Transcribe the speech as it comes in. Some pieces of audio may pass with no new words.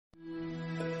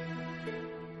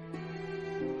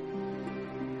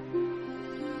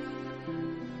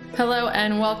Hello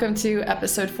and welcome to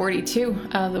episode 42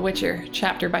 of The Witcher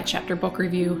chapter by chapter book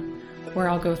review, where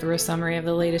I'll go through a summary of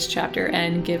the latest chapter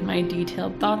and give my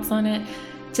detailed thoughts on it.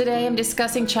 Today I'm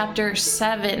discussing chapter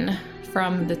 7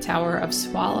 from The Tower of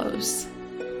Swallows.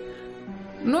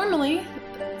 Normally,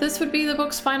 this would be the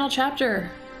book's final chapter.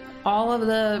 All of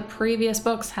the previous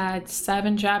books had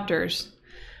 7 chapters,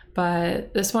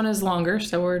 but this one is longer,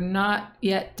 so we're not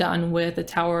yet done with The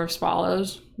Tower of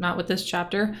Swallows, not with this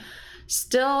chapter.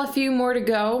 Still a few more to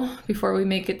go before we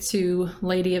make it to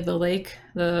Lady of the Lake,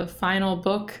 the final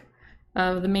book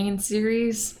of the main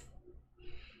series.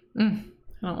 I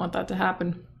don't want that to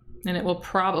happen. And it will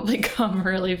probably come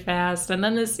really fast, and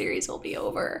then this series will be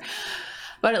over.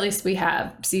 But at least we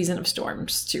have Season of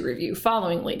Storms to review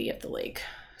following Lady of the Lake.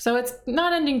 So it's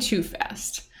not ending too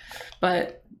fast.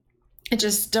 But I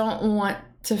just don't want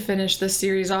to finish this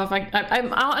series off.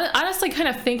 I'm honestly kind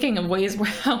of thinking of ways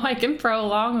how I can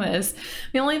prolong this.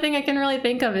 The only thing I can really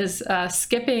think of is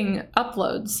skipping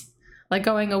uploads, like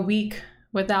going a week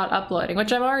without uploading,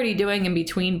 which I'm already doing in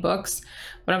between books.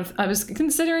 But I was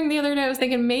considering the other day, I was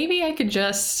thinking maybe I could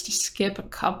just skip a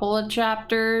couple of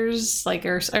chapters,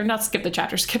 or not skip the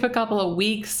chapters, skip a couple of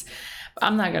weeks.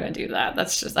 I'm not going to do that.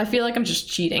 I feel like I'm just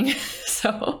cheating.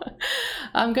 So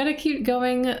I'm going to keep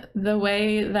going the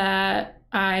way that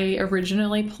I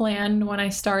originally planned when I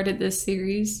started this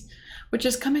series, which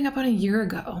is coming up on a year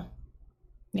ago.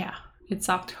 Yeah, it's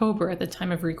October at the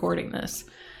time of recording this.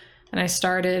 And I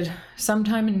started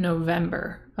sometime in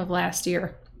November of last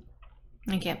year.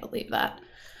 I can't believe that.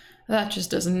 That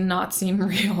just does not seem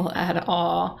real at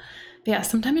all. But yeah,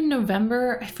 sometime in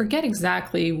November, I forget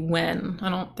exactly when. I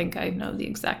don't think I know the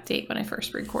exact date when I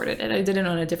first recorded it. I did it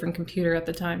on a different computer at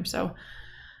the time, so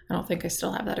I don't think I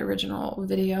still have that original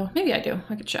video. Maybe I do.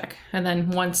 I could check. And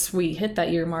then once we hit that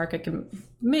year mark, I can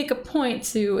make a point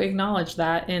to acknowledge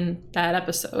that in that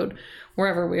episode,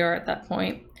 wherever we are at that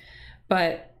point.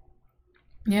 But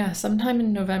yeah, sometime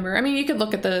in November. I mean, you could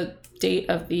look at the date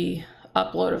of the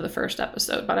upload of the first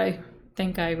episode, but I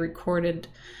think I recorded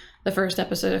the first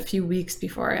episode a few weeks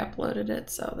before I uploaded it,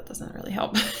 so that doesn't really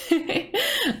help.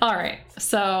 All right,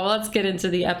 so let's get into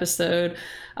the with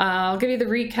I'll give you the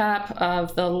recap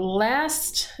of the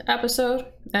last episode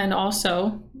and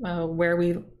also where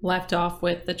we left off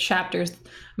with the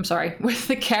with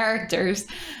the characters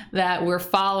that we're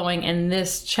following in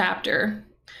this chapter.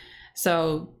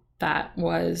 So that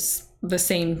was the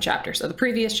same chapter. So the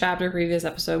previous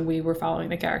episode, we were following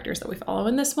the characters that we follow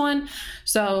in this one.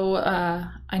 So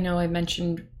I know I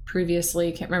mentioned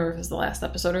previously, can't remember if it was the last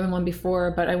episode or the one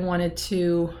before, but I wanted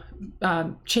to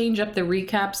change up the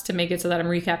recaps to make it so that I'm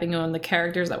recapping on the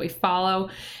characters that we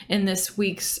follow in this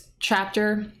week's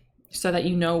chapter so that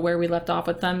you know where we left off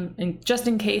with them, and just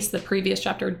in case the previous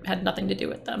chapter had nothing to do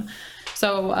with them.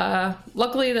 So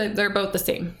luckily they're both the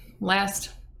same. Last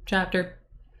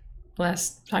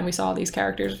time we saw these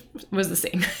characters was the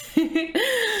same.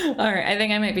 All right, I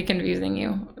think I might be confusing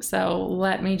you. So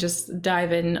let me just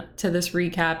dive in to this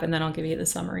recap and then I'll give you the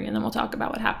summary and then we'll talk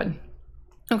about what happened.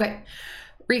 Okay,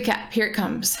 recap, here it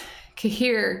comes.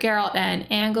 Cahir, Geralt, and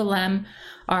Angoulême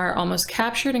are almost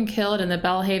captured and killed in the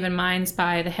Belhaven mines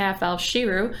by the half-elf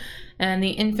Shirou and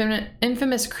the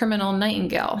infamous criminal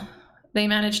Nightingale. They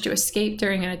managed to escape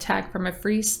during an attack from a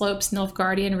Free Slopes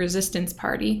Nilfgaardian resistance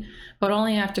party, but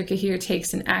only after Cahir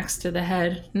takes an axe to the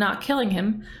head, not killing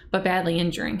him, but badly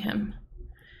injuring him.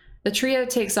 The trio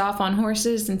takes off on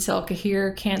horses until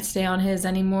Cahir can't stay on his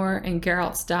anymore and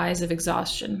Geralt dies of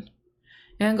exhaustion.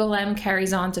 Angoulême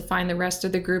carries on to find the rest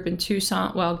of the group in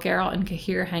Toussaint while Geralt and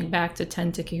Cahir hang back to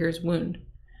tend to Cahir's wound.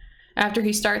 After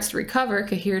he starts to recover,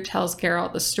 Cahir tells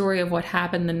Geralt the story of what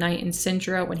happened the night in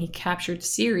Cintra when he captured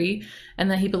Ciri,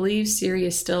 and that he believes Ciri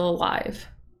is still alive.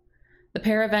 The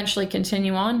pair eventually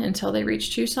continue on until they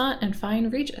reach Toussaint and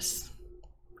find Regis.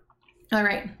 All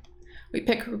right, we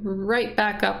pick right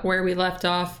back up where we left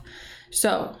off.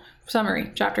 So,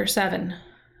 summary, chapter 7.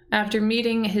 After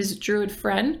meeting his druid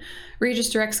friend, Regis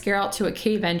directs Geralt to a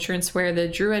cave entrance where the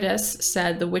druidess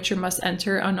said the Witcher must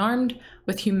enter unarmed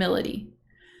with humility.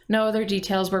 No other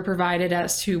details were provided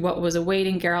as to what was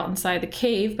awaiting Geralt inside the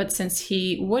cave, but since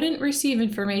he wouldn't receive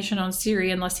information on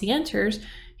Ciri unless he enters,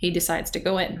 he decides to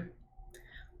go in.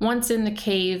 Once in the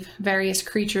cave, various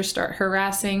creatures start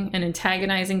harassing and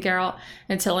antagonizing Geralt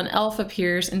until an elf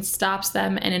appears and stops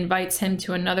them and invites him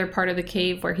to another part of the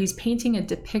cave where he's painting a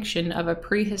depiction of a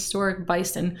prehistoric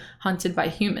bison hunted by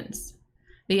humans.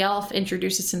 The elf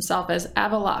introduces himself as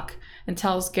Avallac'h and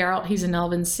tells Geralt he's an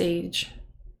elven sage.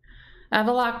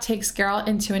 Avallac'h takes Geralt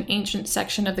into an ancient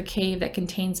section of the cave that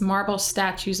contains marble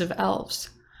statues of elves.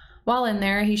 While in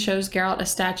there, he shows Geralt a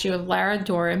statue of Lara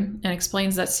Dorn and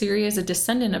explains that Ciri is a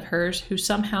descendant of hers who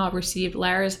somehow received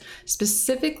Lara's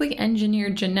specifically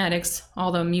engineered genetics,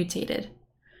 although mutated.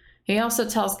 He also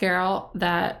tells Geralt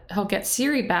that he'll get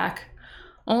Ciri back,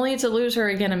 only to lose her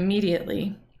again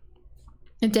immediately.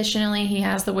 Additionally, he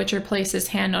has the Witcher place his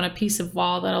hand on a piece of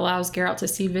wall that allows Geralt to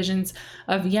see visions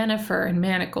of Yennefer and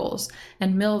Manacles,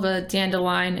 and Milva,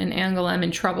 Dandelion, and Angoulême in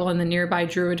trouble in the nearby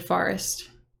Druid forest.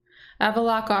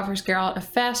 Avallac'h offers Geralt a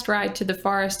fast ride to the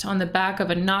forest on the back of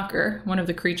a knocker, one of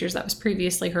the creatures that was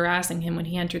previously harassing him when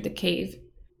he entered the cave.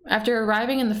 After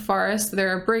arriving in the forest, there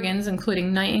are brigands,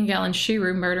 including Nightingale and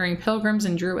Shirou, murdering pilgrims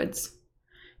and druids.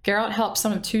 Geralt helps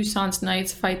some of Toussaint's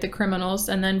knights fight the criminals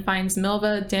and then finds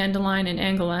Milva, Dandelion, and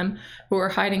Angoulême, who are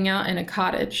hiding out in a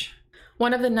cottage.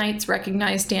 One of the knights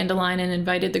recognized Dandelion and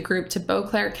invited the group to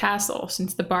Beauclair Castle,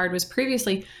 since the bard was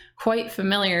previously quite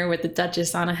familiar with the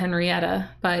Duchess Anna Henrietta,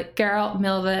 but Geralt,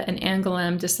 Milva, and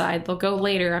Angoulême decide they'll go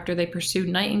later after they pursue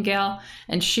Nightingale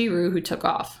and Shirou, who took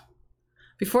off.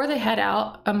 Before they head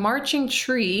out, a marching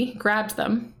tree grabs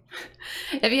them.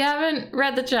 If you haven't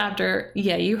read the chapter,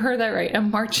 yeah, you heard that right. A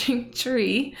marching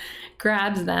tree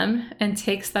grabs them and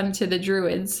takes them to the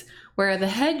druids, where the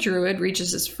head druid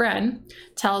reaches his friend,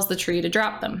 tells the tree to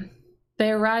drop them.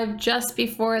 They arrive just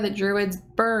before the druids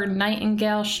burn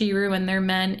Nightingale, Shirou, and their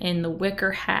men in the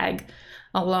Wicker Hag,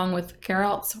 along with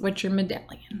Geralt's Witcher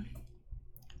medallion.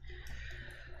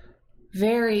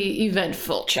 Very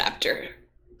eventful chapter.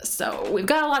 So we've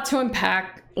got a lot to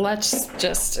unpack. Let's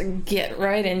just get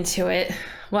right into it.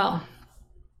 Well,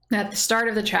 at the start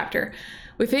of the chapter,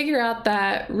 we figure out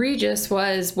that Regis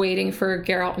was waiting for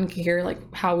Geralt and Cahir, like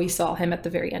how we saw him at the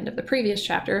very end of the previous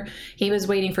chapter. He was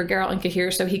waiting for Geralt and Cahir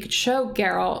so he could show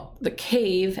Geralt the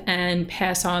cave and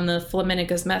pass on the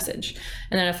Flaminica's message.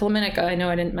 And then a Flaminica, I know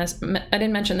I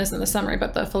didn't mention this in the summary,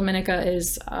 but the Flaminica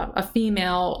is a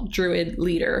female druid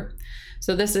leader.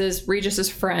 So this is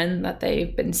Regis's friend that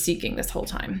they've been seeking this whole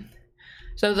time.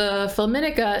 So the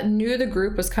Flaminica knew the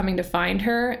group was coming to find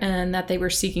her and that they were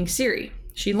seeking Ciri.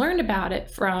 She learned about it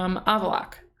from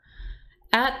Avallac'h.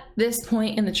 At this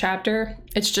point in the chapter,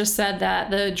 it's just said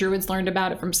that the druids learned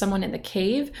about it from someone in the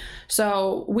cave.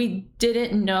 So we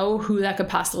didn't know who that could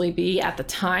possibly be at the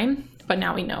time, but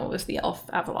now we know it was the elf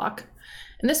Avallac'h.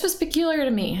 And this was peculiar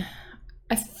to me.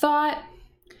 I thought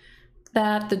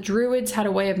that the druids had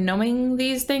a way of knowing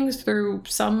these things through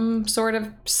some sort of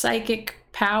psychic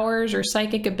powers or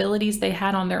psychic abilities they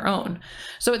had on their own.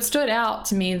 So it stood out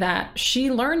to me that she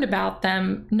learned about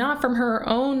them not from her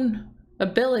own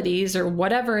abilities or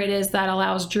whatever it is that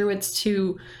allows druids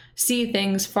to see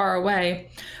things far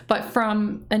away, but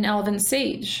from an elven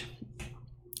sage.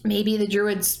 Maybe the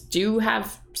druids do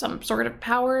have some sort of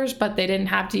powers, but they didn't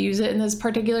have to use it in this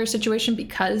particular situation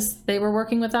because they were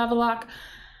working with Avallac'h.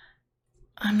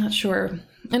 I'm not sure.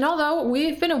 And although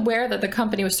we've been aware that the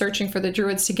company was searching for the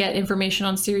druids to get information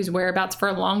on Ciri's whereabouts for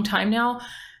a long time now,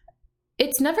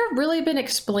 it's never really been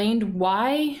explained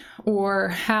why or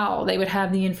how they would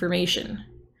have the information.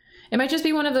 It might just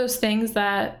be one of those things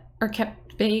that are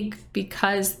kept vague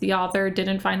because the author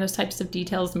didn't find those types of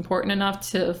details important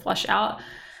enough to flesh out.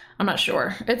 I'm not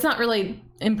sure. It's not really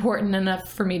important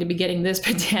enough for me to be getting this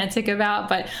pedantic about,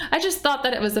 but I just thought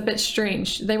that it was a bit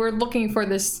strange. They were looking for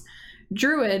this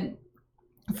druid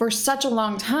for such a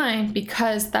long time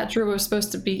because that druid was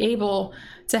supposed to be able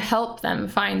to help them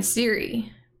find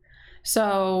Ciri.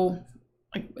 So,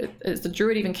 like, is the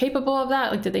druid even capable of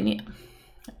that? Like, did they need...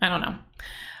 I don't know.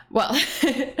 Well,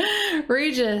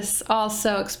 Regis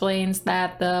also explains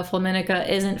that the Flaminica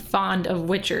isn't fond of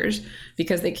witchers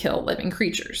because they kill living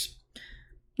creatures.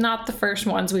 Not the first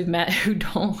ones we've met who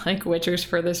don't like witchers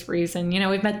for this reason. You know,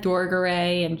 we've met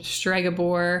Dorgray and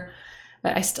Stregobor,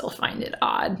 but I still find it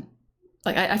odd.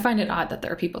 Like, I find it odd that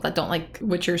there are people that don't like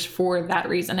witchers for that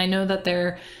reason. I know that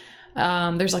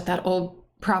there's like that old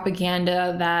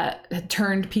propaganda that had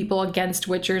turned people against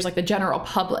witchers, like the general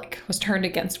public was turned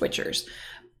against witchers,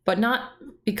 but not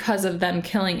because of them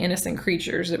killing innocent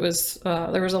creatures. It was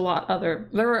there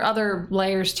were other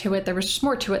layers to it. There was just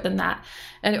more to it than that.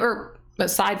 Or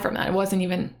aside from that,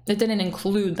 it didn't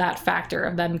include that factor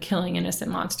of them killing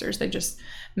innocent monsters. They just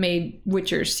made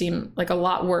witchers seem like a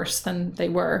lot worse than they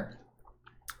were.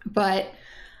 But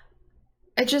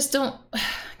I just don't...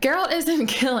 Geralt isn't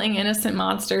killing innocent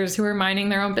monsters who are minding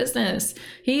their own business.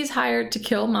 He's hired to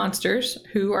kill monsters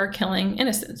who are killing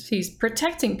innocents. He's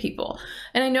protecting people.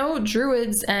 And I know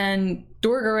druids and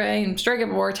Dorgray and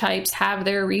Stregobor types have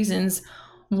their reasons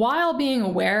while being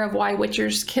aware of why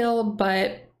witchers kill,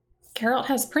 but Geralt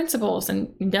has principles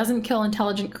and doesn't kill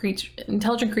intelligent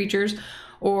creatures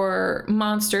or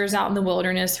monsters out in the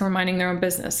wilderness who are minding their own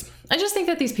business. I just think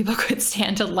that these people could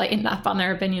stand to lighten up on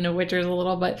their opinion of witchers a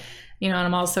little, but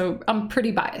and I'm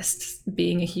pretty biased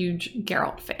being a huge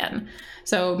Geralt fan.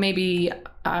 So maybe,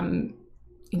 I'm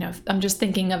just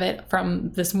thinking of it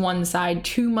from this one side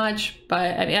too much,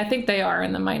 but I think they are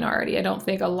in the minority. I don't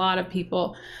think a lot of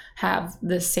people have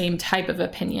the same type of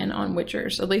opinion on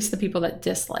witchers. At least the people that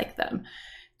dislike them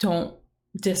don't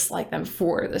dislike them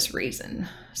for this reason.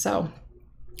 So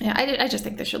yeah, I just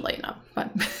think they should lighten up,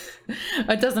 but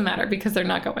it doesn't matter because they're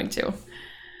not going to.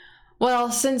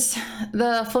 Well, since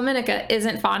the Flaminica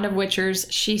isn't fond of witchers,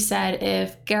 she said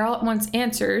if Geralt wants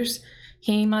answers,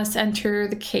 he must enter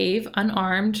the cave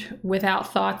unarmed,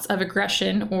 without thoughts of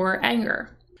aggression or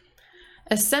anger.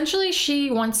 Essentially, she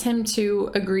wants him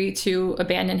to agree to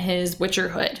abandon his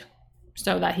witcherhood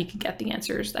so that he can get the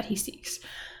answers that he seeks.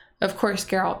 Of course,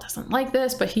 Geralt doesn't like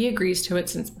this, but he agrees to it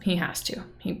since he has to.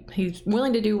 He's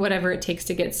willing to do whatever it takes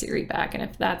to get Ciri back, and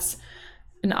if that's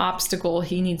an obstacle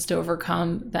he needs to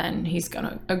overcome, then he's going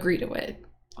to agree to it,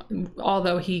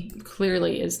 although he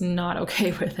clearly is not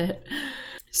okay with it.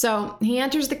 So he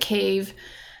enters the cave.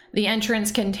 The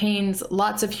entrance contains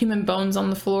lots of human bones on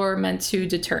the floor meant to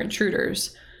deter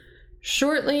intruders.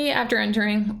 Shortly after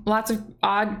entering, lots of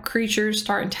odd creatures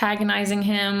start antagonizing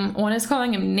him. One is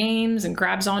calling him names and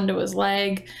grabs onto his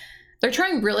leg. They're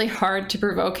trying really hard to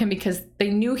provoke him because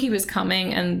they knew he was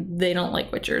coming and they don't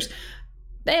like witchers.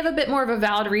 They have a bit more of a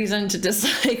valid reason to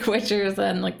dislike witchers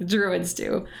than like the druids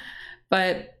do.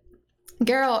 But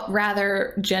Geralt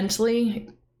rather gently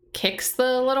kicks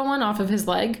the little one off of his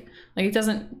leg. Like he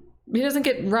doesn't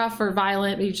get rough or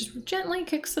violent, but he just gently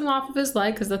kicks him off of his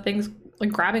leg because the thing's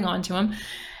like grabbing onto him.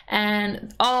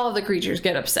 And all of the creatures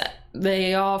get upset.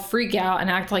 They all freak out and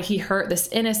act like he hurt this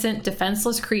innocent,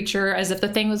 defenseless creature, as if the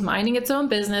thing was minding its own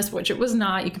business, which it was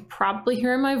not. You could probably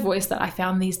hear in my voice that I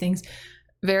found these things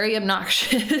very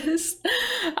obnoxious.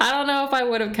 I don't know if I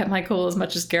would have kept my cool as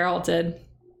much as Geralt did.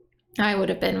 I would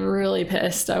have been really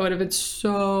pissed. I would have been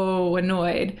so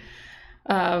annoyed.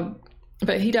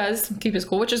 But he does keep his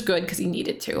cool, which is good because he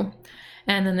needed to.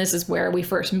 And then this is where we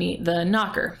first meet the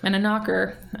Knocker. And a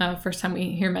Knocker, first time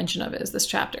we hear mention of it is this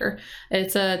chapter.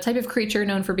 It's a type of creature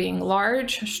known for being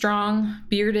large, strong,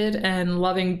 bearded, and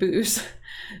loving booze.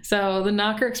 So the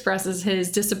Knocker expresses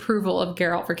his disapproval of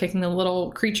Geralt for kicking the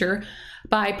little creature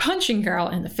by punching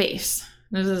Geralt in the face.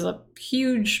 This is a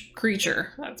huge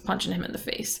creature that's punching him in the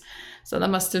face. So that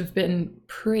must have been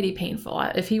pretty painful.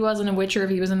 If he wasn't a witcher,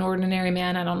 if he was an ordinary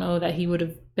man, I don't know that he would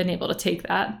have been able to take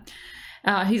that.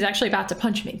 He's actually about to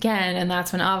punch him again, and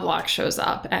that's when Avallac'h shows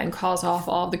up and calls off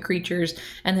all of the creatures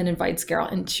and then invites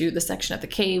Geralt into the section of the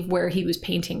cave where he was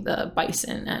painting the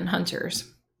bison and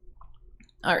hunters.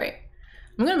 All right,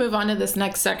 I'm going to move on to this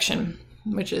next section,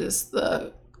 which is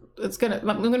I'm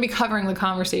going to be covering the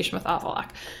conversation with Avallac'h.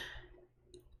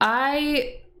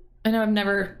 I know I've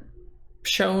never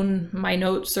shown my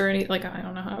notes or anything, like I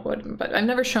don't know how I would, but I've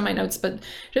never shown my notes, but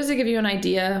just to give you an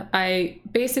idea, I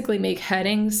basically make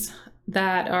headings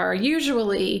that are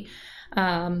usually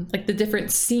like the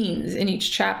different scenes in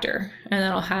each chapter, and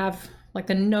then I'll have like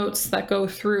the notes that go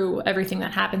through everything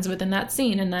that happens within that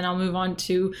scene, and then I'll move on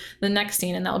to the next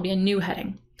scene and that'll be a new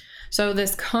heading. So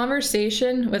this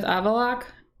conversation with Avallac'h,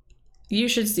 you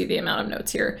should see the amount of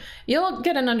notes here. You'll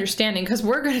get an understanding because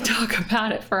we're going to talk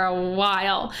about it for a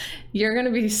while. You're going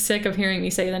to be sick of hearing me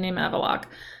say the name Avallac'h.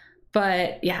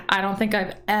 But yeah, I don't think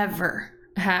I've ever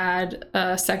had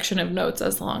a section of notes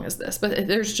as long as this. But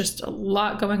there's just a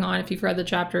lot going on. If you've read the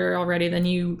chapter already, then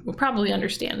you will probably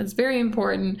understand. It's very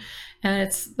important, and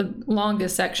it's the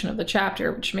longest section of the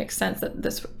chapter, which makes sense that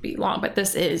this would be long. But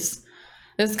this is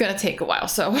going to take a while,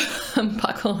 so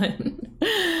buckle in.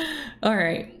 All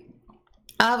right.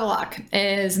 Avallac'h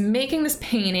is making this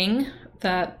painting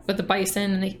that with the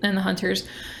bison and the hunters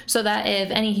so that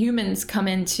if any humans come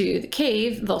into the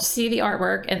cave, they'll see the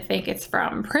artwork and think it's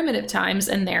from primitive times,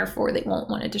 and therefore they won't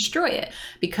want to destroy it,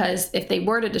 because if they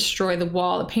were to destroy the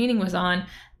wall the painting was on,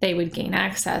 they would gain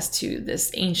access to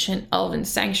this ancient elven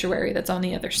sanctuary that's on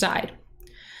the other side.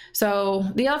 So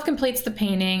the elf completes the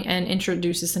painting and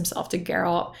introduces himself to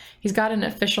Geralt. He's got an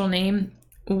official name,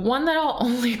 one that I'll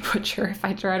only butcher if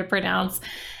I try to pronounce,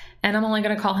 and I'm only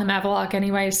going to call him Avallac'h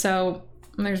anyway, so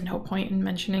there's no point in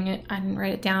mentioning it. I didn't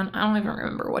write it down. I don't even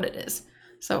remember what it is.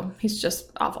 So he's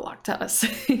just Avallac'h to us.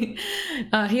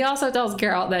 He also tells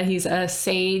Geralt that he's a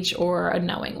sage or a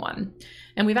knowing one.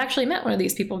 And we've actually met one of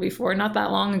these people before, not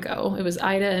that long ago. It was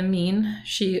Ida Emine.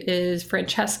 She is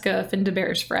Francesca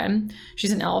Findabair's friend.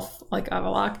 She's an elf like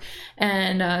Avallac'h.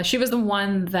 And she was the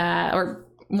one that, or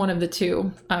one of the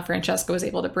two, Francesca was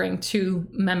able to bring two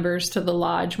members to the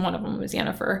lodge. One of them was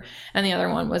Yennefer, and the other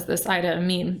one was this Ida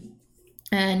Amin.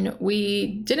 And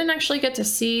we didn't actually get to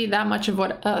see that much of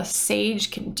what a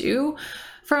sage can do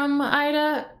from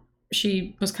Ida.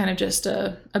 She was kind of just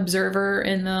a observer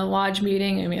in the lodge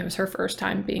meeting. I mean, it was her first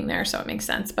time being there, so it makes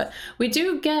sense. But we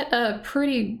do get a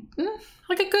pretty,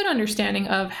 like a good understanding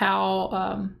of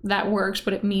how that works,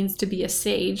 what it means to be a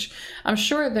sage. I'm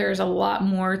sure there's a lot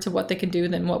more to what they can do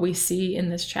than what we see in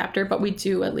this chapter, but we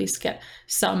do at least get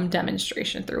some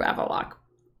demonstration through Avallac'h.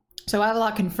 So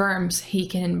Avallac'h confirms he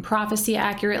can prophesy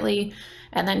accurately,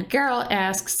 and then Geralt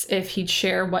asks if he'd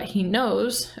share what he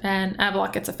knows, and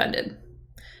Avallac'h gets offended.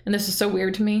 And this is so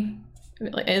weird to me.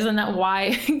 Like, isn't that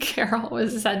why Geralt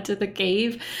was sent to the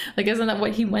cave? Like, isn't that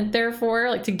what he went there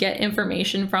for? Like, to get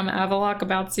information from Avallac'h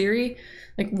about Ciri?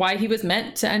 Like, why he was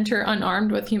meant to enter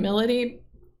unarmed with humility?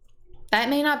 That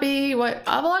may not be what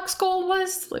Avallac'h's goal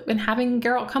was, like, in having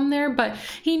Geralt come there, but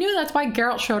he knew that's why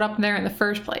Geralt showed up there in the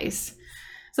first place.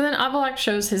 So then Avallac'h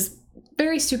shows his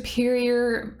very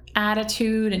superior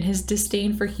attitude and his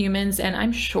disdain for humans, and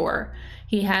I'm sure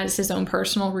he has his own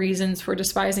personal reasons for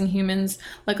despising humans,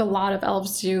 like a lot of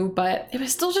elves do, but it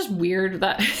was still just weird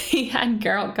that he had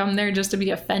Geralt come there just to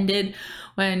be offended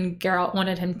when Geralt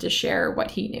wanted him to share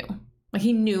what he knew. Like,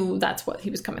 he knew that's what he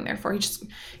was coming there for. He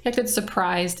acted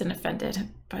surprised and offended,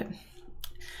 but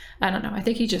I don't know. I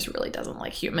think he just really doesn't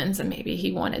like humans, and maybe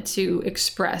he wanted to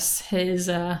express his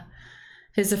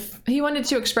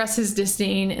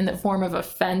disdain in the form of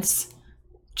offense,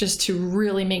 just to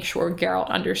really make sure Geralt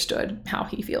understood how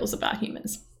he feels about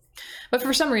humans. But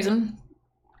for some reason,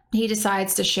 he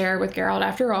decides to share with Geralt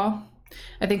after all.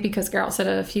 I think because Geralt said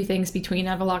a few things between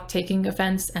Avallac'h taking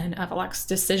offense and Avallac'h's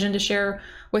decision to share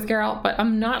with Geralt, but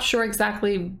I'm not sure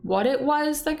exactly what it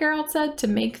was that Geralt said to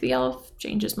make the elf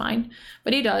change his mind,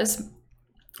 but he does.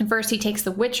 And first he takes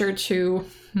the Witcher to,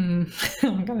 I'm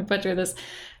gonna butcher this,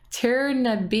 Tir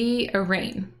Nabi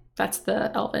Arain. That's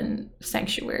the elven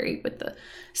sanctuary with the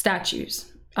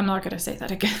statues. I'm not going to say that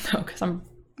again, though, because I'm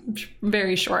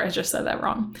very sure I just said that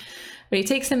wrong. But he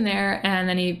takes him there, and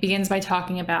then he begins by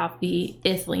talking about the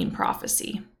Ithlinne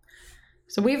prophecy.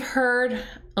 So we've heard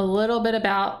a little bit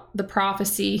about the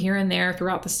prophecy here and there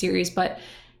throughout the series, but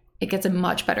it gets a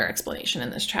much better explanation in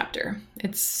this chapter.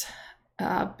 It's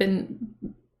been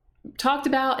talked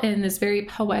about in this very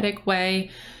poetic way,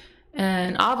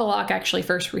 and Avallac'h actually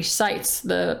first recites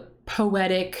the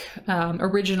poetic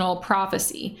original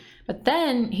prophecy, but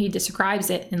then he describes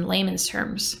it in layman's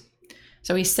terms.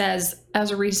 So he says,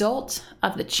 as a result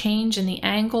of the change in the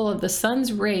angle of the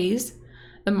sun's rays,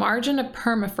 the margin of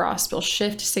permafrost will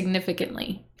shift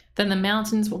significantly. Then the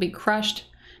mountains will be crushed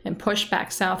and pushed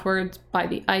back southwards by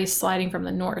the ice sliding from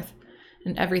the north,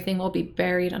 and everything will be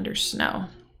buried under snow.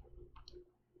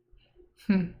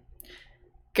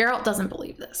 Geralt doesn't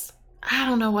believe this. I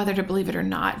don't know whether to believe it or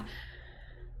not.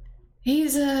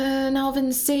 He's an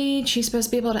elven sage. He's supposed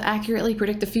to be able to accurately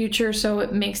predict the future, so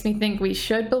it makes me think we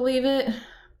should believe it.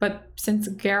 But since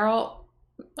Geralt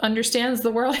understands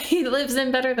the world he lives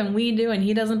in better than we do, and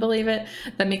he doesn't believe it,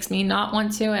 that makes me not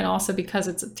want to, and also because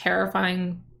it's a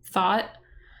terrifying thought,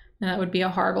 and that would be a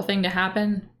horrible thing to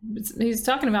happen. He's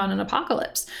talking about an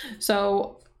apocalypse.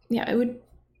 So, yeah, it would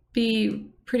be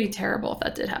pretty terrible if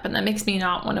that did happen. That makes me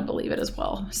not want to believe it as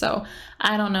well. So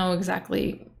I don't know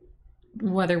exactly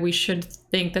whether we should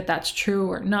think that that's true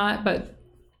or not, but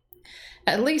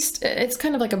at least it's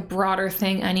kind of like a broader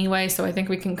thing anyway, so I think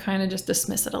we can kind of just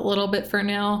dismiss it a little bit for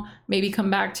now, maybe come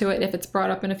back to it if it's brought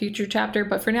up in a future chapter,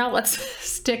 but for now let's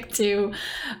stick to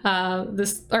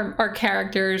our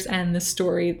characters and the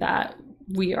story that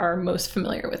we are most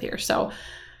familiar with here. So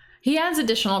he adds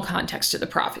additional context to the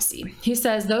prophecy. He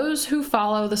says, those who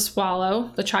follow the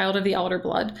swallow, the child of the elder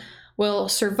blood, will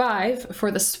survive, for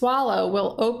the swallow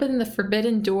will open the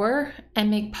forbidden door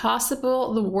and make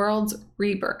possible the world's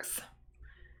rebirth.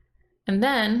 And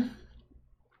then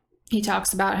he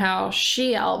talks about how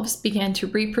she-elves began to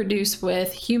reproduce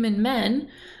with human men,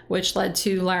 which led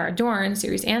to Lara Dorn,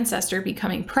 Ciri's ancestor,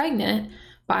 becoming pregnant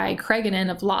by Cregennan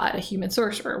of Lod, a human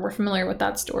sorcerer. We're familiar with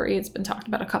that story. It's been talked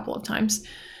about a couple of times.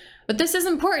 But this is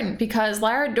important because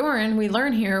Lara Dorn, we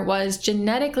learn here, was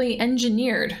genetically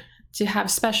engineered to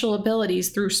have special abilities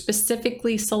through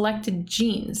specifically selected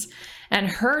genes. And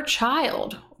her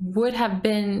child would have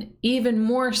been even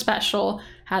more special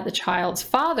had the child's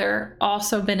father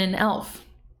also been an elf.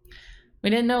 We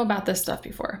didn't know about this stuff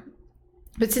before.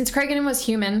 But since Cregennan was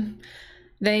human,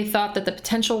 they thought that the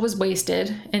potential was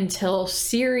wasted until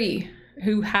Ciri,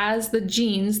 who has the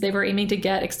genes they were aiming to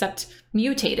get except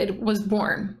mutated, was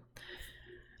born.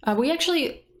 We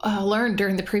actually learned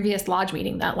during the previous lodge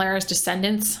meeting that Lara's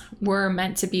descendants were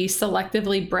meant to be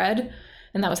selectively bred,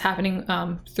 and that was happening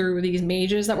through these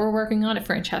mages that we're working on it.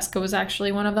 Francesca was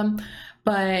actually one of them,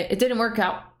 but it didn't work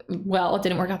out well. It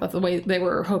didn't work out the way they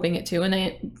were hoping it to, and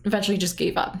they eventually just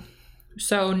gave up.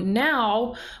 So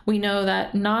now we know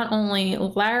that not only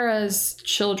Lara's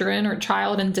children or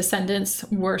child and descendants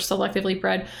were selectively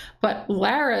bred, but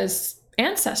Lara's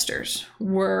ancestors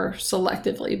were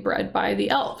selectively bred by the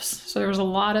elves. So there was a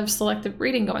lot of selective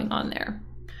breeding going on there.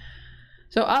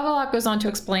 So Avallac'h goes on to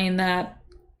explain that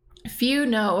few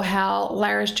know how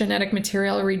Lara's genetic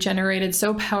material regenerated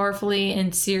so powerfully in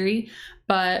Ciri,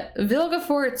 but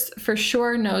Vilgefortz for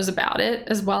sure knows about it,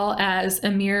 as well as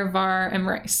Emhyr, Var, and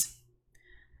Maurice.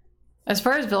 As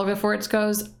far as Vilgefortz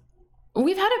goes,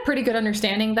 we've had a pretty good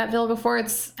understanding that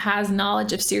Vilgefortz has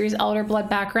knowledge of Ciri's elder blood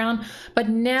background, but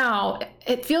now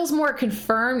it feels more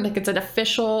confirmed, like it's an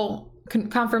official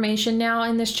confirmation now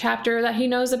in this chapter that he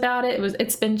knows about it.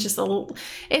 It's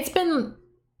been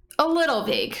a little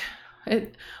vague. We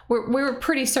were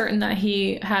pretty certain that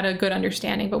he had a good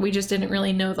understanding, but we just didn't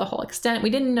really know the whole extent. We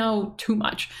didn't know too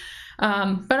much.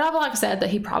 But Avallac'h said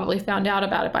that he probably found out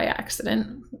about it by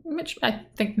accident, which I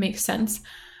think makes sense.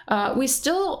 We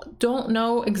still don't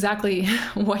know exactly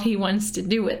what he wants to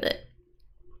do with it.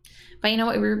 But you know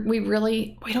what?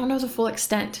 We don't know the full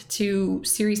extent to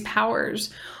Ciri's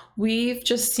powers. We've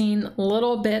just seen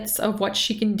little bits of what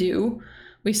she can do.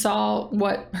 We saw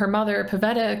what her mother,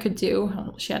 Pavetta, could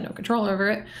do. She had no control over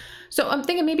it. So I'm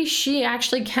thinking maybe she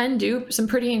actually can do some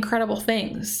pretty incredible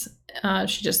things.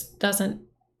 She just doesn't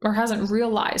or hasn't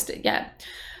realized it yet.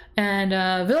 And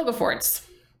Vilgefortz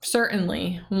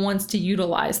certainly wants to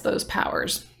utilize those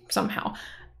powers somehow.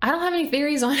 I don't have any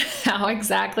theories on how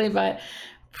exactly, but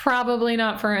probably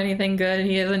not for anything good.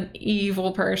 He is an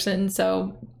evil person,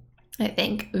 so I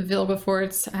think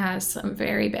Vilgefortz has some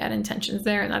very bad intentions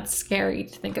there, and that's scary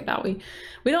to think about. We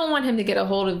don't want him to get a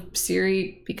hold of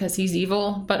Ciri because he's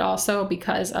evil, but also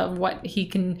because of what he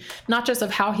can, not just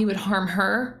of how he would harm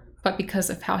her, but because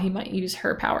of how he might use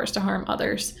her powers to harm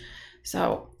others.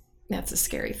 So that's a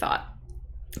scary thought.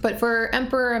 But for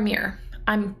Emperor Emhyr,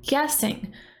 I'm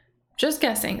just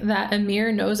guessing that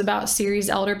Emhyr knows about Ciri's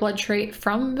elder blood trait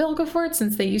from Vilgefortz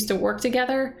since they used to work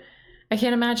together. I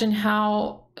can't imagine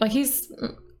how, like I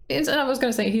was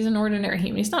going to say he's an ordinary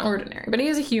human. He's not ordinary, but he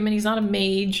is a human. He's not a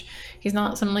mage. He's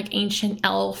not some like ancient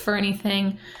elf or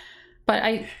anything. But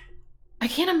I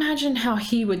can't imagine how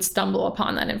he would stumble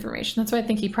upon that information. That's why I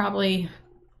think he probably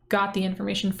got the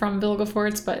information from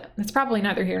Vilgefortz, but it's probably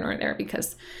neither here nor there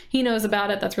because he knows about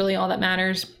it. That's really all that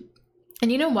matters. And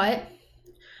you know what?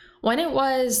 When it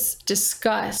was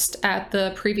discussed at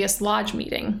the previous lodge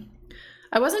meeting,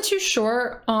 I wasn't too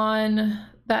sure on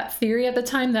that theory at the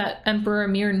time that Emperor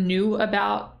Emhyr knew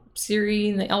about Ciri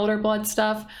and the elder blood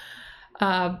stuff,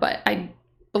 but I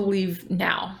believe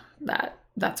now that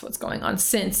that's what's going on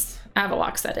since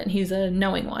Avallac'h said it, and he's a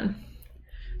knowing one.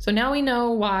 So now we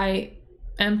know why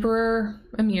Emperor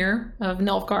Emhyr of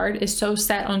Nilfgaard is so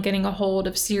set on getting a hold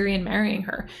of Ciri and marrying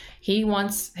her. He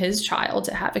wants his child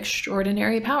to have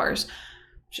extraordinary powers,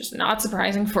 which is not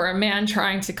surprising for a man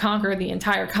trying to conquer the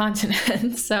entire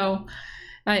continent. So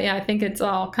yeah, I think it's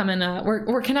all coming,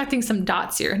 we're connecting some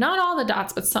dots here. Not all the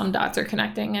dots, but some dots are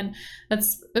connecting, and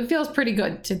it feels pretty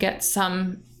good to get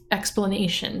some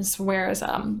explanations, whereas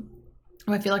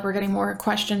I feel like we're getting more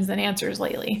questions than answers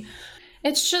lately.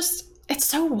 It's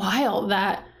so wild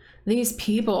that these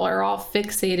people are all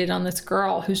fixated on this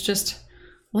girl who's just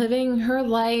living her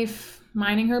life,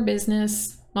 minding her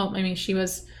business. Well, I mean, she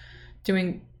was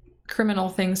doing criminal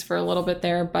things for a little bit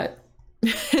there, but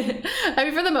I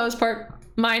mean, for the most part,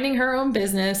 minding her own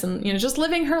business and, you know, just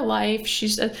living her life.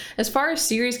 She's, as far as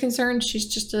Ciri's concerned, she's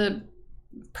just a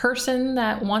person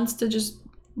that wants to just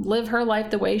live her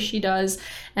life the way she does,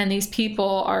 and these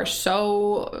people are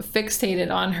so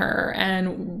fixated on her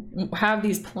and have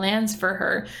these plans for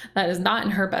her that is not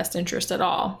in her best interest at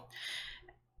all.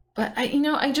 But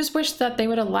I just wish that they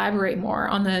would elaborate more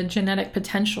on the genetic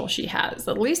potential she has.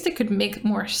 At least it could make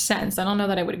more sense. I don't know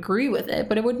that I would agree with it,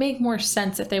 but it would make more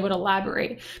sense if they would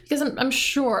elaborate, because I'm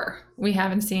sure we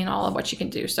haven't seen all of what she can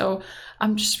do. So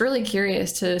I'm just really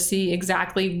curious to see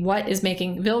exactly what is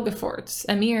making Vilgefortz,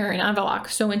 Emhyr, and Avallac'h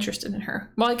so interested in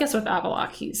her. Well, I guess with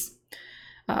Avallac'h, he's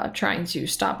trying to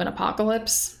stop an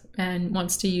apocalypse and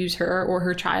wants to use her or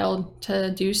her child to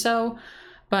do so.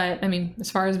 But I mean,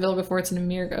 as far as Vilgefortz and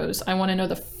Emhyr goes, I want to know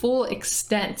the full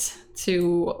extent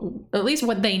to at least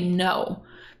what they know,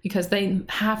 because they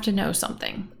have to know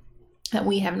something that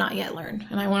we have not yet learned,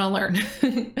 and I want to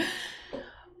learn.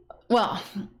 Well,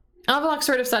 Avallac'h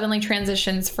sort of suddenly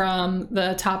transitions from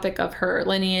the topic of her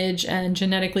lineage and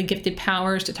genetically gifted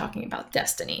powers to talking about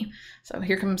destiny. So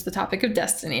here comes the topic of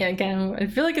destiny again. I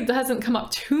feel like it hasn't come up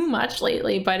too much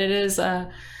lately, but it is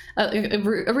a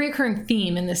recurring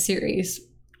theme in this series.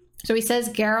 So he says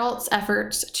Geralt's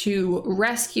efforts to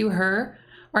rescue her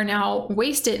are now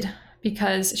wasted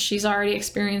because she's already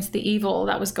experienced the evil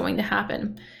that was going to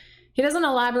happen. He doesn't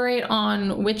elaborate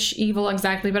on which evil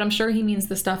exactly, but I'm sure he means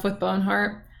the stuff with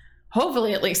Boneheart.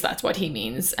 Hopefully, at least that's what he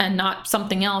means, and not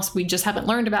something else we just haven't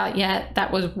learned about yet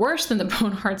that was worse than the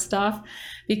Boneheart stuff.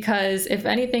 Because if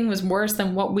anything was worse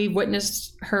than what we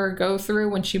witnessed her go through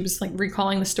when she was like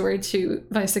recalling the story to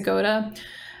Visigoda,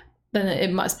 then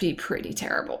it must be pretty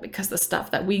terrible, because the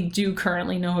stuff that we do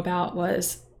currently know about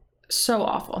was so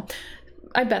awful.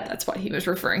 I bet that's what he was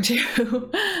referring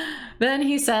to. Then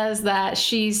he says that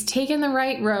she's taken the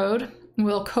right road,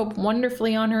 will cope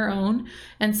wonderfully on her own,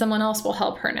 and someone else will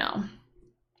help her now.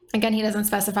 Again, he doesn't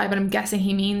specify, but I'm guessing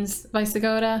he means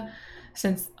Visigoda,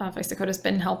 since Visigoda's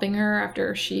been helping her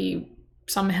after she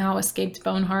somehow escaped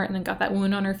Boneheart and then got that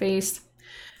wound on her face.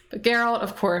 But Geralt,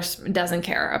 of course, doesn't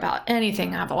care about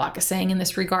anything Avallac'h is saying in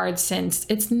this regard, since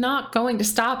it's not going to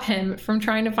stop him from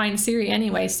trying to find Ciri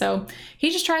anyway. So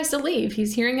he just tries to leave.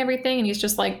 He's hearing everything and he's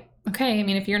just like, okay, I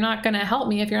mean, if you're not going to help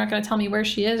me, if you're not going to tell me where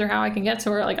she is or how I can get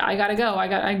to her, like, I gotta go.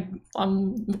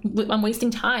 I'm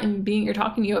wasting time being here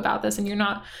talking to you about this, and you're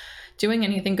not doing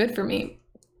anything good for me.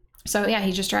 So yeah,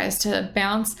 he just tries to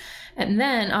bounce, and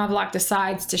then Avallac'h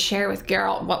decides to share with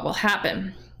Geralt what will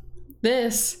happen.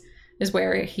 This is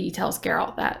where he tells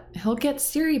Geralt that he'll get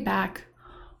Ciri back,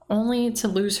 only to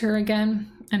lose her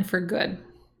again, and for good.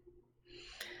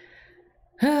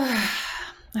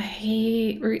 I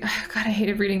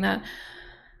hated reading that.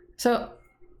 So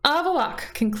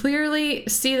Avallac'h can clearly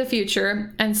see the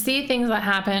future and see things that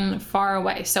happen far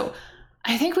away. So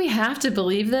I think we have to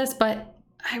believe this, but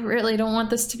I really don't want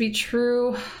this to be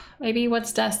true. Maybe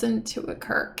what's destined to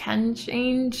occur can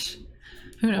change.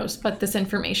 Who knows? But this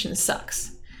information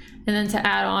sucks. And then to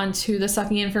add on to the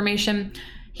sucky information,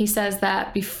 he says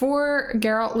that before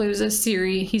Geralt loses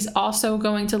Ciri, he's also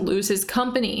going to lose his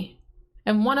company.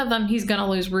 And one of them he's going to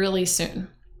lose really soon.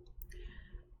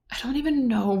 I don't even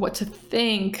know what to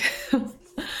think.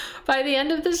 By the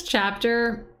end of this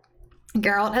chapter,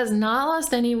 Geralt has not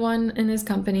lost anyone in his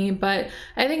company, but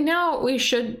I think now we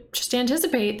should just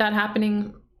anticipate that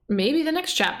happening maybe the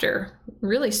next chapter,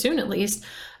 really soon at least,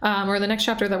 or the next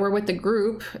chapter that we're with the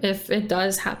group, if it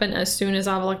does happen as soon as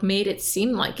Avallac'h made it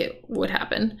seem like it would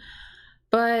happen.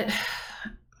 But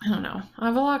I don't know.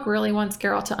 Avallac'h really wants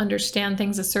Geralt to understand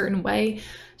things a certain way,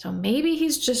 so maybe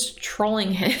he's just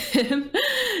trolling him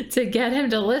to get him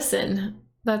to listen.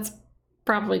 That's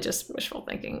probably just wishful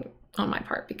thinking on my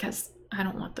part, because I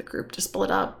don't want the group to split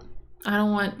up. I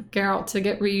don't want Geralt to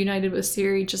get reunited with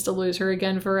Ciri just to lose her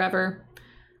again forever.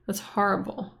 That's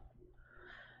horrible.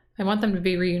 I want them to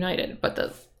be reunited, but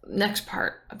the next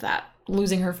part of that,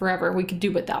 losing her forever, we could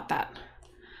do without that.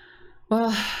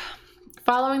 Well,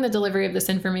 following the delivery of this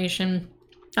information,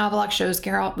 Avallac'h shows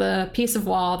Geralt the piece of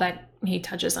wall that he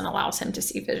touches and allows him to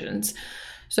see visions.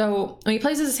 So when he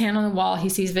places his hand on the wall, he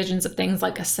sees visions of things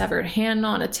like a severed hand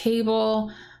on a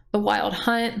table, the Wild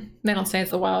Hunt. They don't say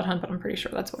it's the Wild Hunt, but I'm pretty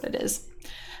sure that's what it is.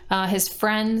 His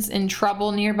friends in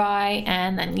trouble nearby,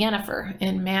 and then Yennefer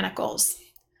in manacles.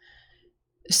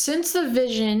 Since the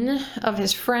vision of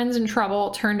his friends in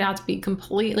trouble turned out to be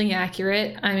completely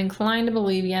accurate, I'm inclined to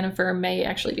believe Yennefer may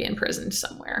actually be imprisoned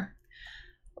somewhere.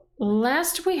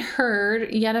 Last we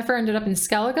heard, Yennefer ended up in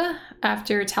Skellige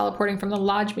after teleporting from the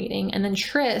lodge meeting, and then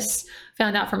Triss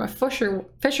found out from a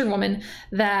fisherwoman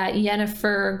that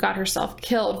Yennefer got herself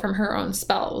killed from her own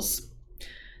spells.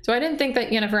 So I didn't think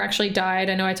that Yennefer actually died.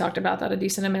 I know I talked about that a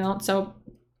decent amount, so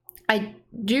I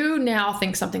do now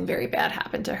think something very bad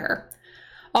happened to her.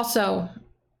 Also,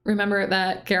 remember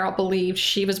that Geralt believed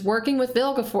she was working with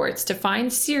Vilgefortz to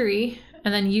find Ciri,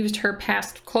 and then used her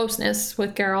past closeness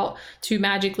with Geralt to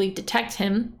magically detect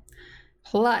him.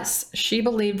 Plus, she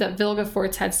believed that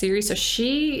Vilgefortz had Ciri, so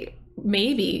she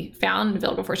maybe found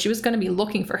Vilgefortz. She was going to be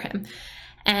looking for him,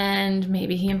 and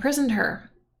maybe he imprisoned her.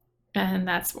 And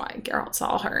that's why Geralt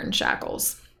saw her in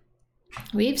shackles.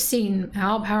 We've seen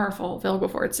how powerful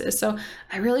Vilgefortz is, so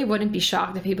I really wouldn't be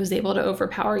shocked if he was able to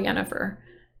overpower Yennefer.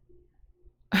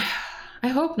 I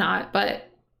hope not, but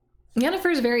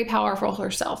Yennefer is very powerful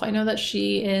herself. I know that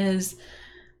she is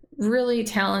really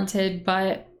talented,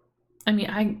 but I mean,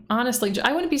 I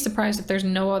wouldn't be surprised if there's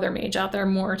no other mage out there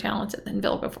more talented than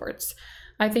Vilgefortz.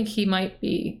 I think he might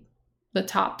be the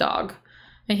top dog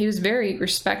And he was very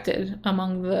respected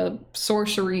among the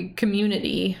sorcery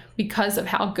community because of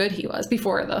how good he was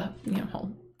before the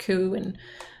whole coup and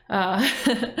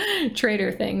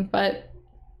traitor thing. But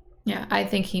yeah, I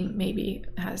think he maybe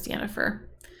has Yennefer.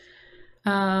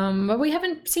 But we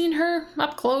haven't seen her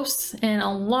up close in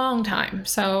a long time,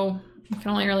 so we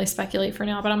can only really speculate for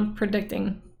now, but I'm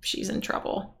predicting she's in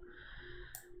trouble.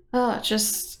 I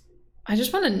just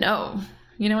want to know.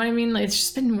 You know what I mean? Like, it's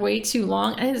just been way too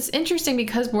long. And it's interesting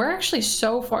because we're actually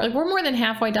so far, like, we're more than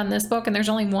halfway done this book, and there's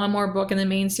only one more book in the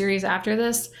main series after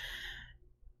this.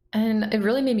 And it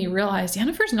really made me realize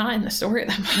Yennefer's not in the story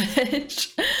that much.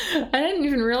 I didn't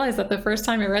even realize that the first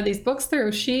time I read these books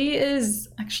through. She is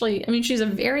actually, I mean, she's a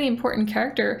very important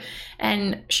character,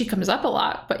 and she comes up a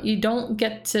lot, but you don't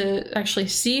get to actually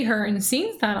see her in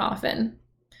scenes that often.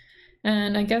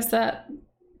 And I guess that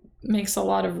makes a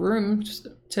lot of room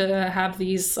to have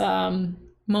these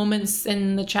moments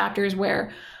in the chapters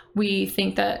where we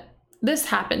think that this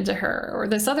happened to her, or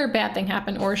this other bad thing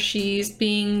happened, or she's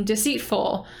being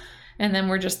deceitful, and then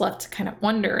we're just left to kind of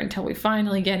wonder until we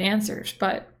finally get answers.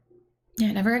 But yeah,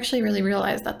 I never actually really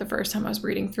realized that the first time I was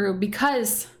reading through,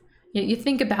 because you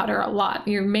think about her a lot.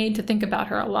 You're made to think about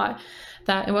her a lot.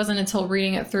 That it wasn't until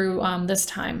reading it through this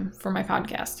time for my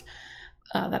podcast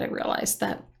that I realized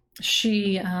that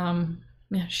she's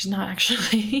not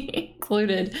actually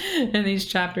included in these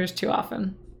chapters too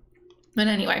often. But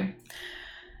anyway,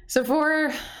 so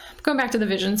for going back to the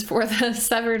visions, for the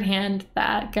severed hand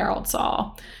that Geralt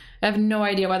saw, I have no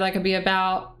idea what that could be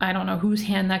about. I don't know whose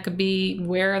hand that could be,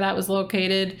 where that was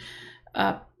located.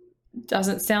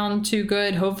 Doesn't sound too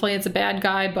good. Hopefully it's a bad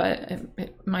guy, but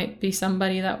it might be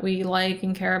somebody that we like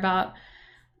and care about.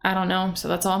 I don't know. So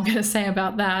that's all I'm going to say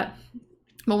about that.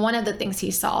 But one of the things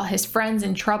he saw, his friends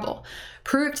in trouble,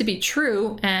 proved to be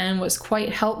true and was quite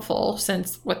helpful,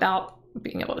 since without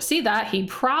being able to see that, he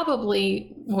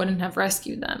probably wouldn't have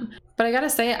rescued them. But I gotta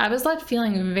say, I was left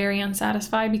feeling very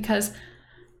unsatisfied because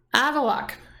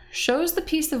Avallac'h shows the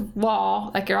piece of wall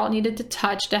that Geralt needed to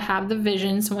touch to have the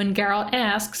visions when Geralt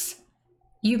asks,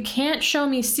 "You can't show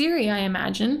me Ciri, I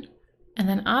imagine." And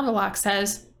then Avallac'h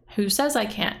says, "Who says I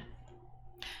can't?"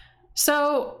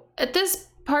 So at this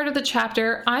part of the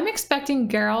chapter, I'm expecting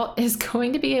Geralt is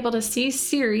going to be able to see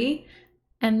Ciri,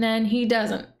 and then he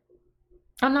doesn't.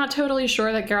 I'm not totally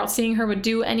sure that Geralt seeing her would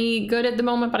do any good at the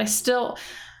moment, but I still,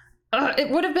 it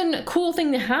would have been a cool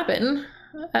thing to happen.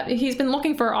 He's been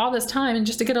looking for all this time, and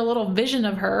just to get a little vision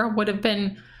of her would have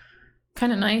been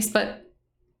kind of nice, but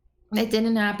it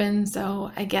didn't happen,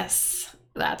 so I guess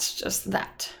that's just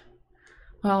that.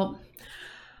 Well,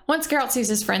 once Geralt sees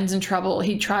his friends in trouble,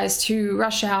 he tries to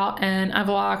rush out, and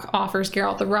Avallac'h offers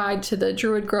Geralt the ride to the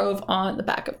Druid Grove on the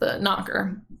back of the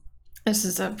knocker. This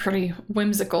is a pretty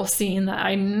whimsical scene that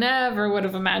I never would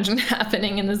have imagined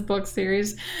happening in this book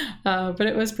series, but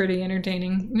it was pretty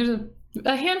entertaining. There's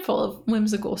a handful of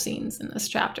whimsical scenes in this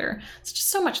chapter. It's just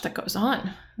so much that goes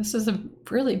on. This is a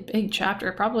really big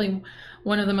chapter, probably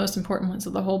one of the most important ones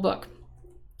of the whole book.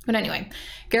 But anyway,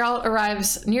 Geralt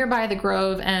arrives nearby the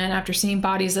grove, and after seeing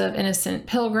bodies of innocent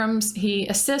pilgrims, he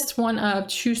assists one of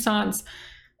Chusant's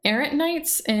errant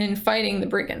knights in fighting the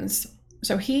brigands.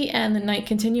 So he and the knight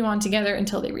continue on together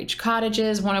until they reach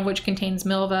cottages, one of which contains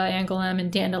Milva, Angoulême,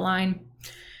 and Dandelion.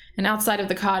 And outside of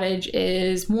the cottage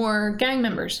is more gang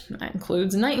members. That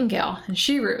includes Nightingale and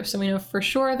Shirou. So we know for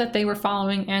sure that they were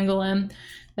following Angoulême.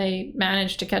 They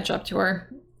managed to catch up to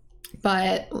her.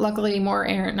 But luckily more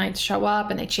errant knights show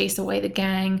up and they chase away the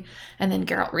gang. And then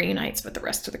Geralt reunites with the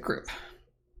rest of the group.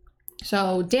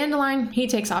 So Dandelion, he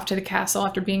takes off to the castle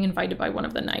after being invited by one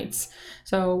of the knights.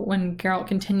 So when Geralt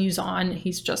continues on,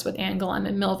 he's just with Angoulême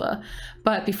and Milva.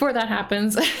 But before that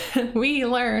happens, we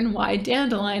learn why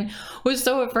Dandelion was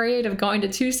so afraid of going to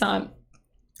Toussaint.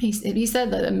 He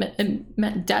said that it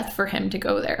meant death for him to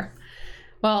go there.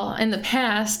 Well, in the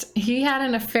past, he had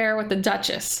an affair with the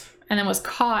Duchess and then was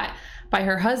caught by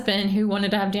her husband, who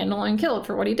wanted to have Dandelion killed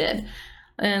for what he did.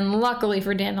 And luckily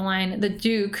for Dandelion, the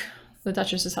Duke, the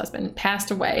Duchess's husband, passed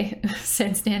away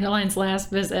since Dandelion's last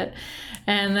visit.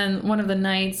 And then one of the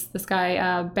knights, this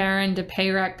guy, Baron de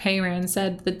Peyrac-Peyran,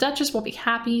 said the Duchess will be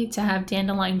happy to have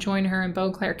Dandelion join her in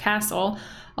Beauclair Castle,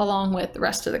 along with the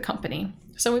rest of the company.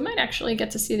 So we might actually get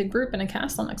to see the group in a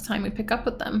castle next time we pick up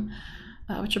with them,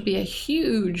 which will be a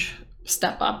huge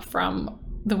step up from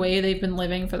the way they've been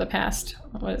living for the past,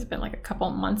 what has it been, like a couple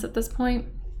months at this point?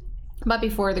 But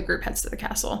before the group heads to the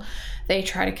castle, they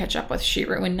try to catch up with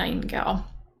Shirou and Nightingale.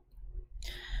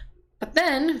 But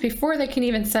then, before they can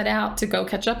even set out to go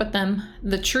catch up with them,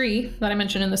 the tree that I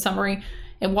mentioned in the summary,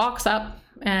 it walks up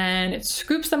and it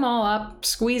scoops them all up,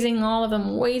 squeezing all of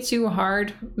them way too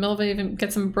hard. Milva even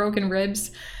gets some broken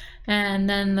ribs. And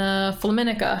then the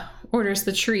Flaminica orders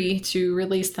the tree to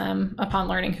release them upon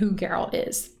learning who Geralt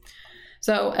is.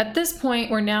 So at this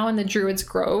point, we're now in the Druids'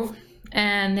 Grove,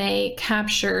 and the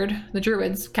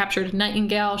Druids captured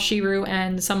Nightingale, Shirou,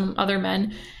 and some other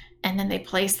men, and then they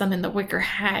placed them in the Wicker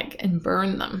Hag and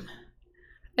burned them.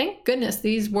 Thank goodness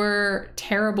these were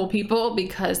terrible people,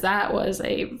 because that was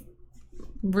a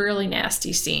really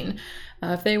nasty scene.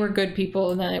 If they were good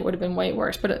people, then it would have been way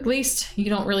worse, but at least you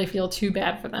don't really feel too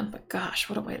bad for them. But gosh,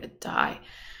 what a way to die.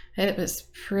 It was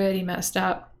pretty messed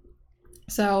up.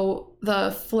 So the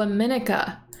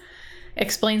Flaminica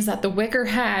explains that the Wicker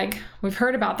Hag, we've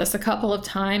heard about this a couple of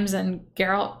times, and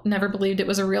Geralt never believed it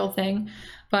was a real thing,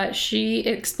 but she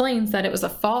explains that it was a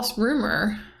false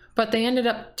rumor, but they ended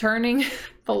up turning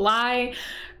the lie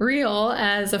real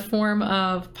as a form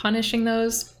of punishing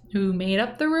those who made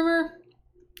up the rumor.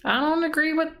 I don't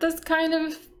agree with this kind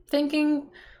of thinking,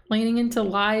 leaning into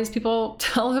lies people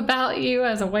tell about you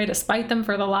as a way to spite them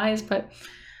for the lies, but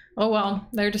oh well,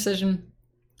 their decision.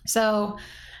 So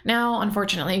now,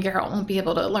 unfortunately, Geralt won't be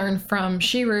able to learn from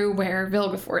Shirou where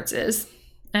Vilgefortz is,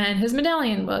 and his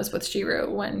medallion was with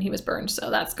Shirou when he was burned,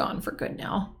 so that's gone for good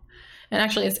now. And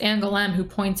actually, it's Angoulême who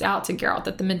points out to Geralt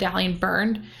that the medallion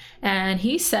burned, and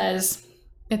he says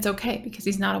it's okay because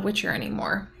he's not a Witcher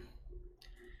anymore.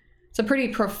 It's a pretty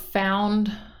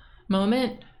profound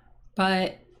moment,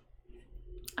 but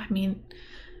I mean,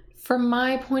 from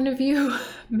my point of view,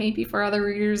 maybe for other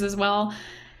readers as well,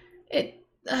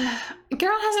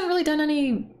 Geralt hasn't really done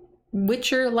any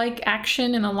Witcher-like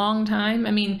action in a long time.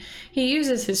 I mean, he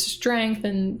uses his strength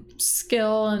and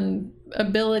skill and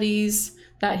abilities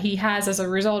that he has as a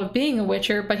result of being a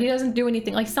Witcher, but he doesn't do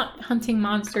anything. Like, he's not hunting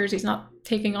monsters, he's not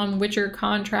taking on Witcher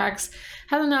contracts.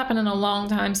 Hasn't happened in a long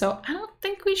time, so I don't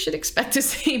think we should expect to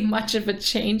see much of a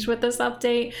change with this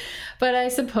update, but I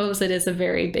suppose it is a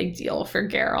very big deal for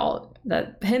Geralt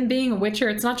that him being a Witcher,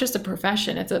 it's not just a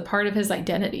profession, it's a part of his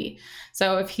identity.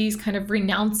 So if he's kind of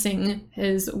renouncing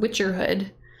his Witcherhood,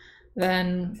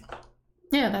 then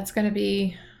yeah, that's going to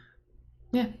be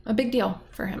a big deal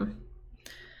for him.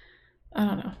 I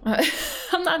don't know.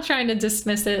 I'm not trying to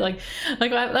dismiss it. Like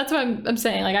that's what I'm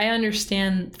saying. Like, I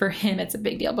understand for him it's a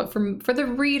big deal, but for the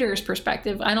reader's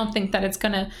perspective, I don't think that it's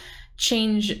going to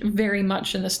change very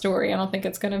much in the story. I don't think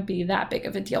it's going to be that big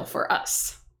of a deal for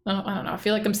us. I don't know. I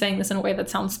feel like I'm saying this in a way that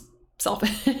sounds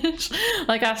selfish.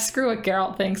 Like, screw what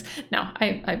Geralt thinks. No,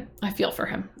 I feel for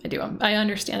him. I do. I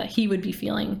understand that he would be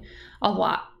feeling a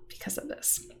lot because of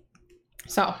this.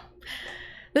 So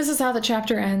this is how the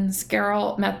chapter ends.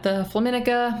 Geralt met the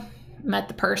Flaminica, met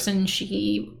the person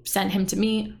she sent him to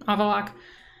meet, Avallac'h,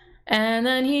 and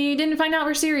then he didn't find out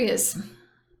where Ciri is.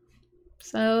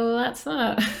 So that's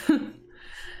that.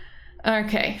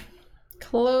 Okay,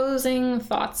 closing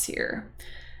thoughts here.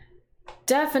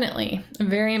 Definitely a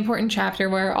very important chapter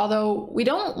where, although we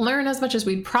don't learn as much as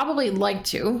we'd probably like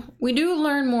to, we do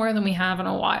learn more than we have in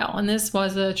a while. And this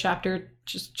was a chapter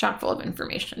just chock full of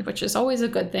information, which is always a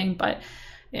good thing, but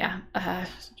yeah,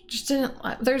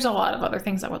 there's a lot of other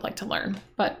things I would like to learn,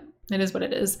 but it is what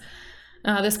it is.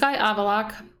 This guy,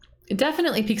 Avallac'h,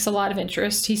 definitely piques a lot of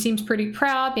interest. He seems pretty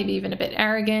proud, maybe even a bit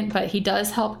arrogant, but he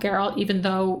does help Geralt, even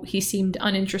though he seemed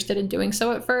uninterested in doing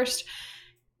so at first.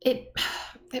 It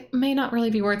may not really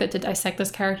be worth it to dissect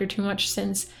this character too much,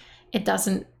 since it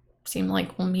doesn't seem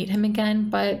like we'll meet him again,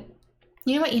 but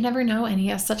you know what, you never know, and he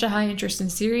has such a high interest in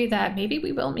Ciri that maybe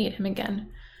we will meet him again.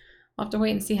 We'll have to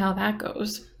wait and see how that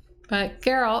goes. But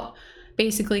Geralt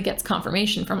basically gets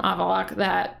confirmation from Avallac'h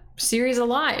that Ciri's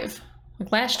alive.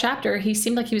 Like, last chapter, he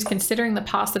seemed like he was considering the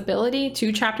possibility.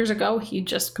 2 chapters ago, he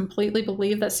just completely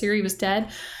believed that Ciri was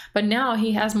dead. But now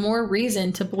he has more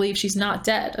reason to believe she's not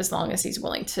dead, as long as he's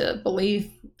willing to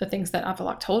believe the things that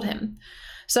Avallac'h told him.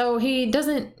 So he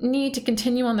doesn't need to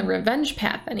continue on the revenge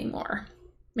path anymore.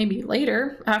 Maybe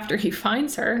later, after he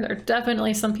finds her. There are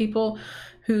definitely some people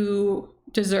who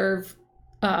deserve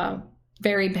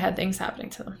very bad things happening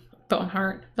to them.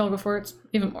 Boneheart, Vilgefortz,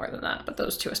 even more than that, but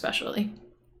those 2 especially.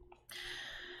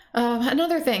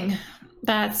 Another thing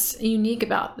that's unique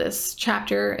about this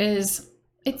chapter is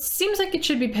it seems like it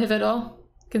should be pivotal,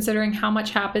 considering how much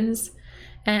happens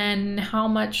and how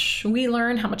much we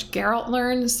learn, how much Geralt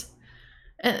learns.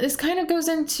 And this kind of goes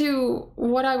into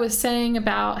what I was saying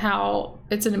about how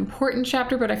it's an important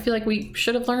chapter, but I feel like we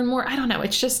should have learned more. I don't know.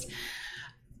 It's just,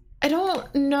 I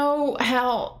don't know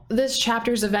how this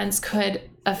chapter's events could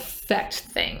affect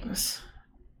things.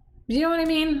 You know what I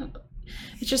mean?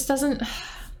 It just doesn't,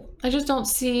 I just don't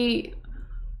see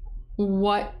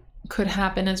what could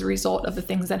happen as a result of the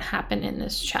things that happen in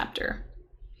this chapter.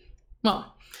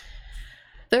 Well,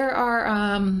 there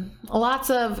are lots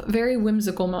of very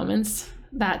whimsical moments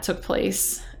that took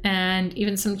place, and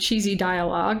even some cheesy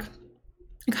dialogue.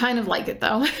 I kind of like it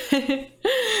though.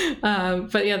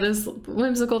 But yeah, there's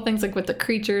whimsical things like with the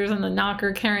creatures and the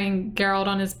knocker carrying Geralt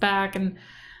on his back, and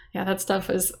yeah, that stuff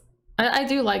is, I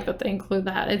do like that they include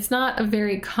that. It's not a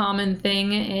very common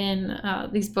thing in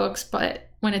these books, but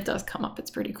when it does come up, it's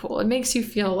pretty cool. It makes you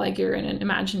feel like you're in an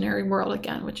imaginary world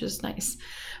again, which is nice.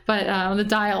 But the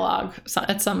dialogue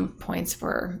at some points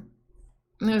it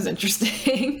was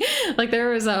interesting. Like there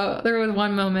was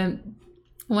one moment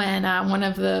when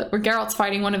where Geralt's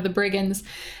fighting one of the brigands,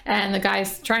 and the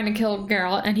guy's trying to kill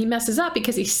Geralt, and he messes up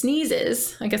because he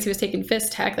sneezes. I guess he was taking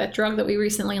Fist Tech, that drug that we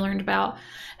recently learned about.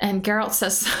 And Geralt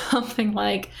says something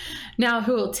like, "Now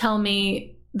who will tell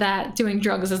me that doing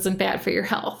drugs isn't bad for your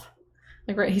health?"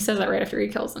 Like, right, he says that right after he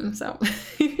kills him. So,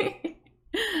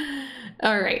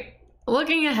 all right.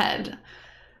 Looking ahead,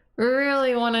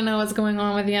 really want to know what's going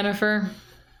on with Yennefer.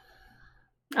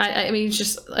 I mean, it's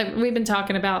just we've been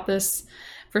talking about this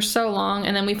for so long,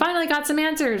 and then we finally got some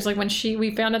answers. Like when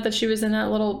we found out that she was in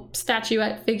that little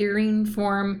statuette figurine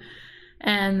form,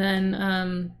 and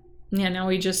then now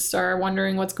we just are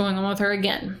wondering what's going on with her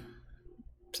again.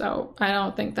 So I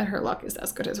don't think that her luck is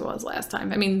as good as it was last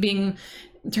time. I mean, being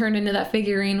turned into that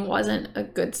figurine wasn't a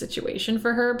good situation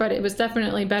for her, but it was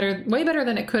definitely better, way better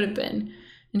than it could have been.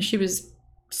 And she was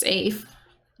safe.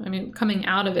 I mean, coming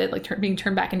out of it, like being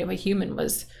turned back into a human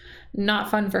was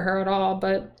not fun for her at all.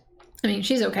 But I mean,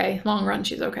 she's okay. Long run,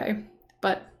 she's okay.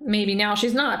 But maybe now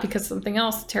she's not because something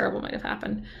else terrible might have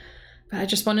happened. But I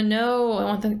just want to know. I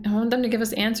want them to give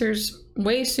us answers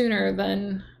way sooner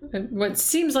than what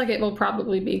seems like it will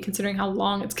probably be, considering how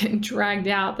long it's getting dragged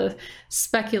out, the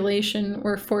speculation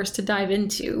we're forced to dive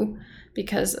into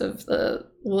because of the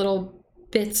little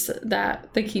bits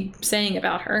that they keep saying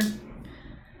about her.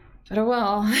 But oh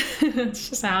well, it's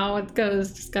just how it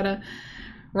goes. Just gotta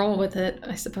roll with it,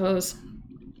 I suppose.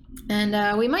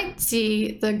 And we might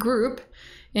see the group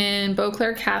in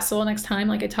Beauclair Castle next time,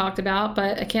 like I talked about,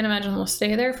 but I can't imagine we'll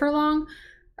stay there for long.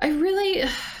 I really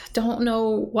don't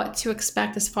know what to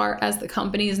expect as far as the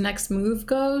company's next move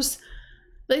goes.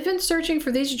 They've been searching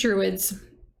for these druids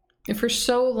for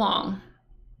so long,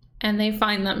 and they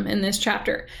find them in this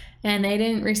chapter, and they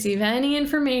didn't receive any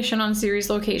information on Ciri's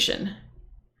location.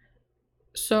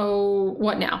 So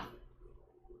what now?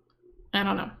 I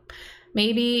don't know.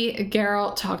 Maybe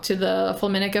Geralt talked to the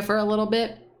Flaminica for a little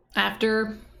bit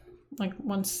after, like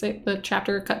once the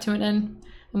chapter cut to an end,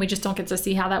 and we just don't get to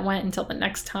see how that went until the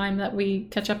next time that we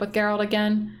catch up with Geralt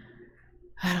again.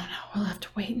 I don't know. We'll have to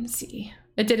wait and see.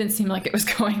 It didn't seem like it was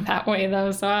going that way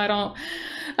though, so I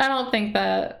don't think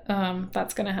that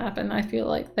that's gonna happen. I feel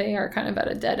like they are kind of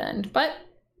at a dead end, but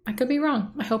I could be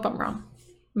wrong. I hope I'm wrong.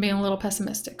 I'm being a little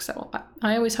pessimistic, so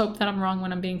I always hope that I'm wrong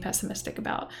when I'm being pessimistic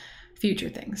about future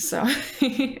things. So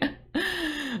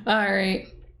all right,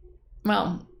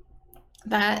 well,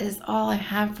 that is all I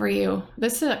have for you.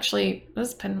 This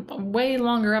has been a way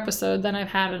longer episode than I've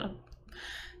had in a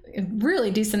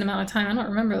really decent amount of time. I don't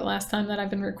remember the last time that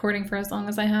I've been recording for as long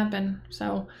as I have been.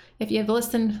 So if you have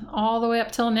listened all the way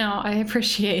up till now, I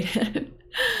appreciate it.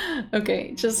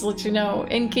 Okay, just to let you know,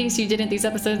 in case you didn't, these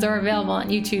episodes are available on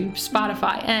YouTube,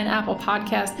 Spotify, and Apple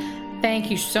Podcasts. Thank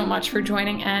you so much for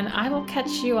joining, and I will catch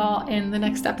you all in the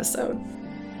next episode.